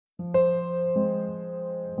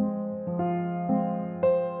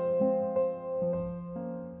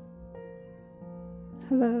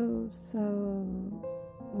Hello, so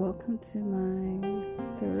welcome to my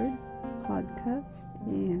third podcast,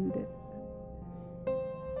 and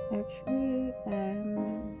actually,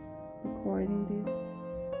 I'm recording this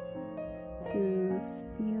to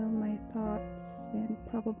spill my thoughts and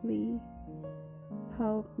probably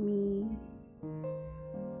help me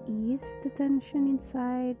ease the tension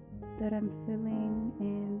inside that I'm feeling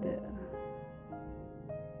and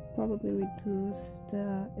probably reduce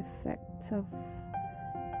the effects of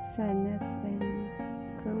sadness I'm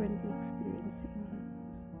currently experiencing.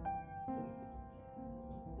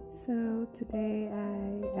 So today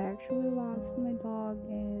I actually lost my dog,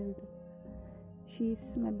 and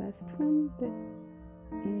she's my best friend,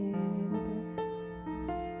 and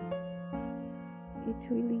it's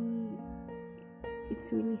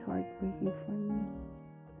really heartbreaking for me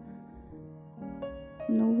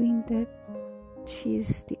knowing that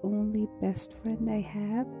she's the only best friend I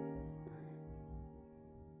have,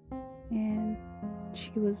 and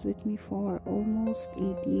she was with me for almost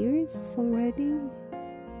 8 years already.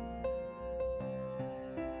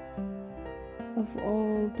 Of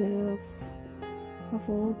all the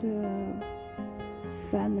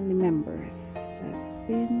family members I've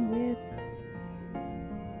been with,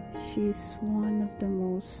 she's one of the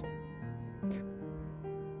most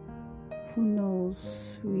who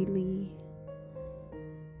knows really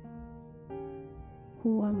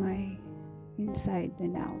who am I inside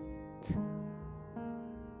and out.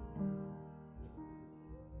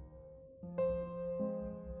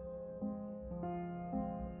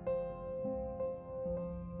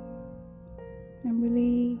 I'm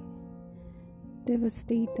really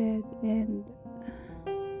devastated, and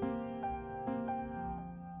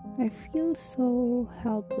I feel so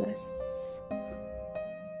helpless.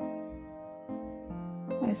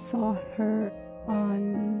 I saw her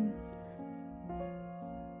on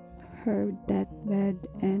her deathbed,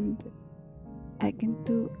 and I can't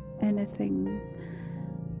do anything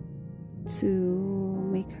to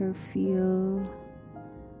make her feel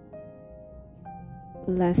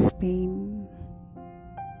less pain.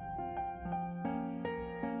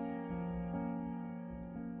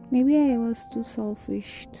 Maybe I was too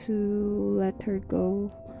selfish to let her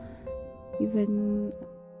go, even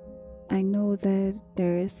I know that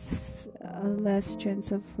there is a less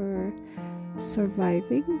chance of her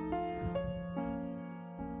surviving.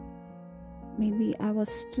 Maybe I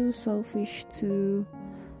was too selfish to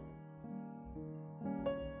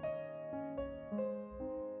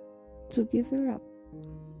give her up,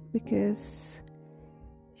 because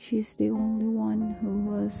she's the only one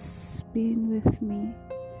who has been with me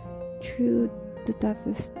through the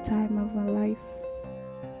toughest time of my life.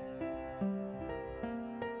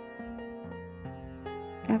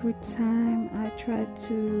 Every time I try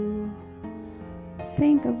to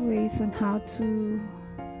think of ways on how to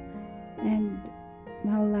end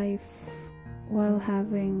my life while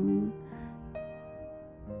having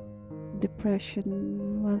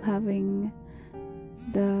depression, while having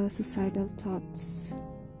the suicidal thoughts,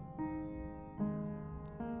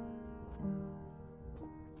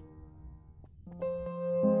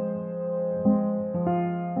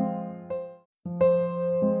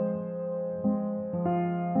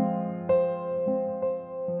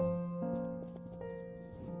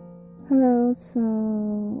 Hello,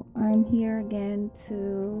 so I'm here again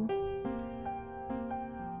to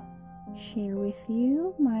share with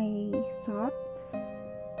you my thoughts,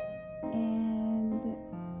 and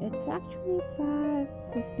it's actually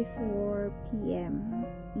 5:54 p.m.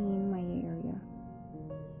 in my area,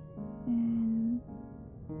 and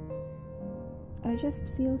I just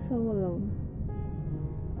feel so alone.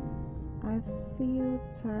 I feel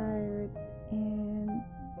tired, and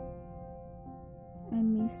I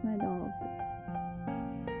miss my dog.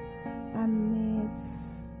 I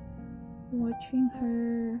miss watching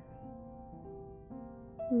her,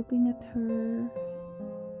 looking at her,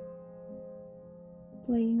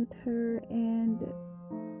 playing with her, and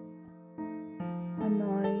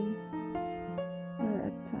annoy her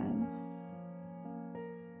at times.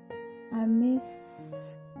 I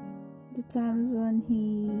miss the times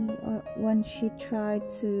when she tried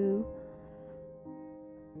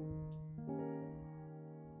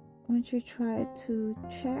to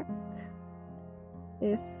check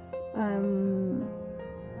if I'm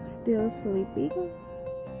still sleeping,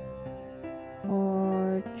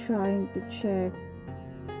 or trying to check,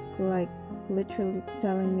 like literally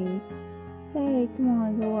telling me, hey, come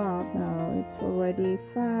on, go out now, it's already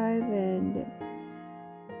 5, and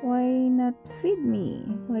why not feed me,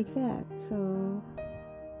 like that. So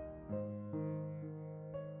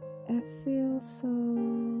I feel so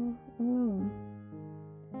alone.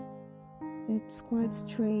 it's quite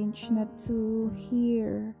strange not to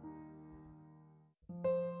hear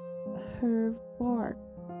her bark.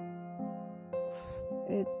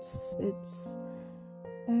 It's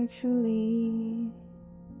actually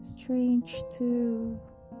strange to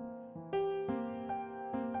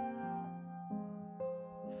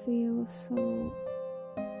feel so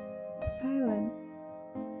silent,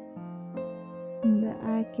 and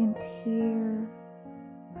I can't hear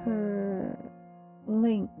her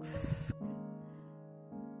links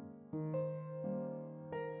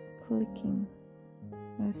clicking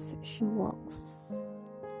as she walks.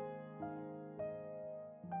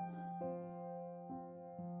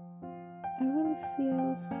 I really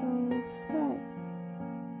feel so sad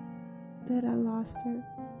that I lost her.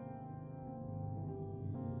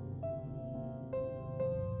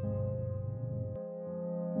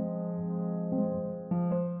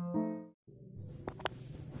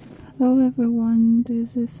 Hello everyone,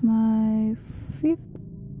 this is my fifth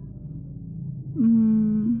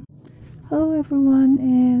hello everyone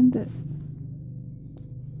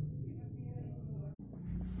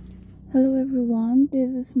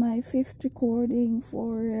this is my fifth recording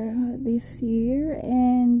for this year,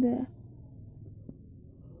 and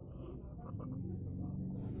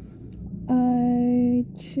I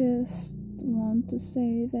just want to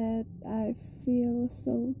say that I feel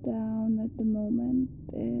so down at the moment,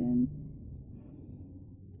 and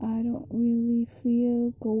I don't really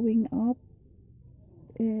feel going up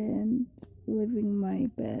and leaving my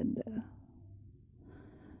bed.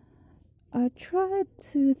 I tried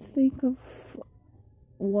to think of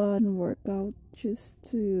one workout just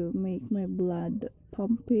to make my blood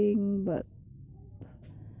pumping, but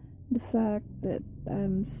the fact that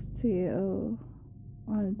I'm still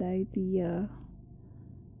on the idea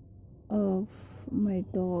of my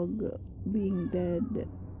dog being dead,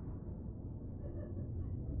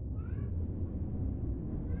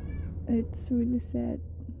 it's really sad.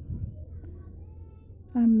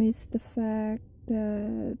 I miss the fact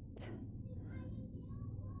that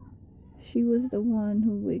she was the one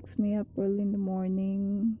who wakes me up early in the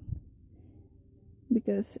morning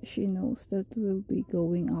because she knows that we'll be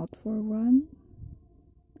going out for a run.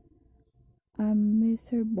 I miss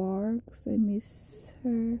her barks. I miss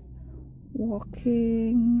her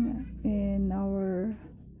walking in our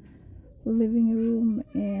living room,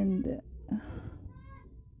 and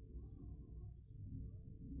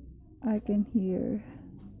I can hear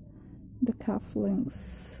the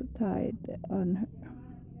cufflinks tied on her.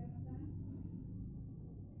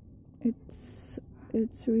 It's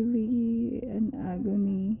really an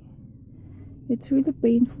agony. It's really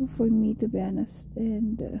painful for me, to be honest,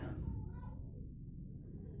 and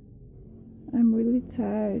I'm really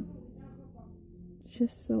tired.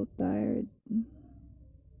 Just so tired.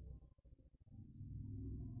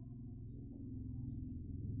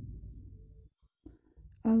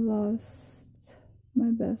 I lost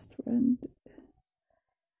my best friend,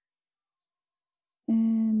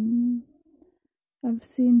 and I've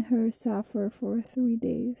seen her suffer for 3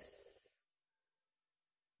 days.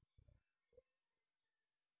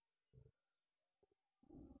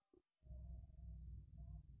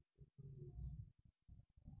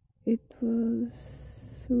 It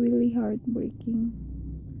was really heartbreaking,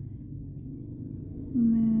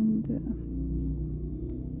 and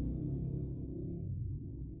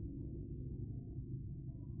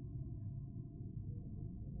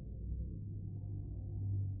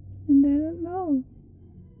I don't know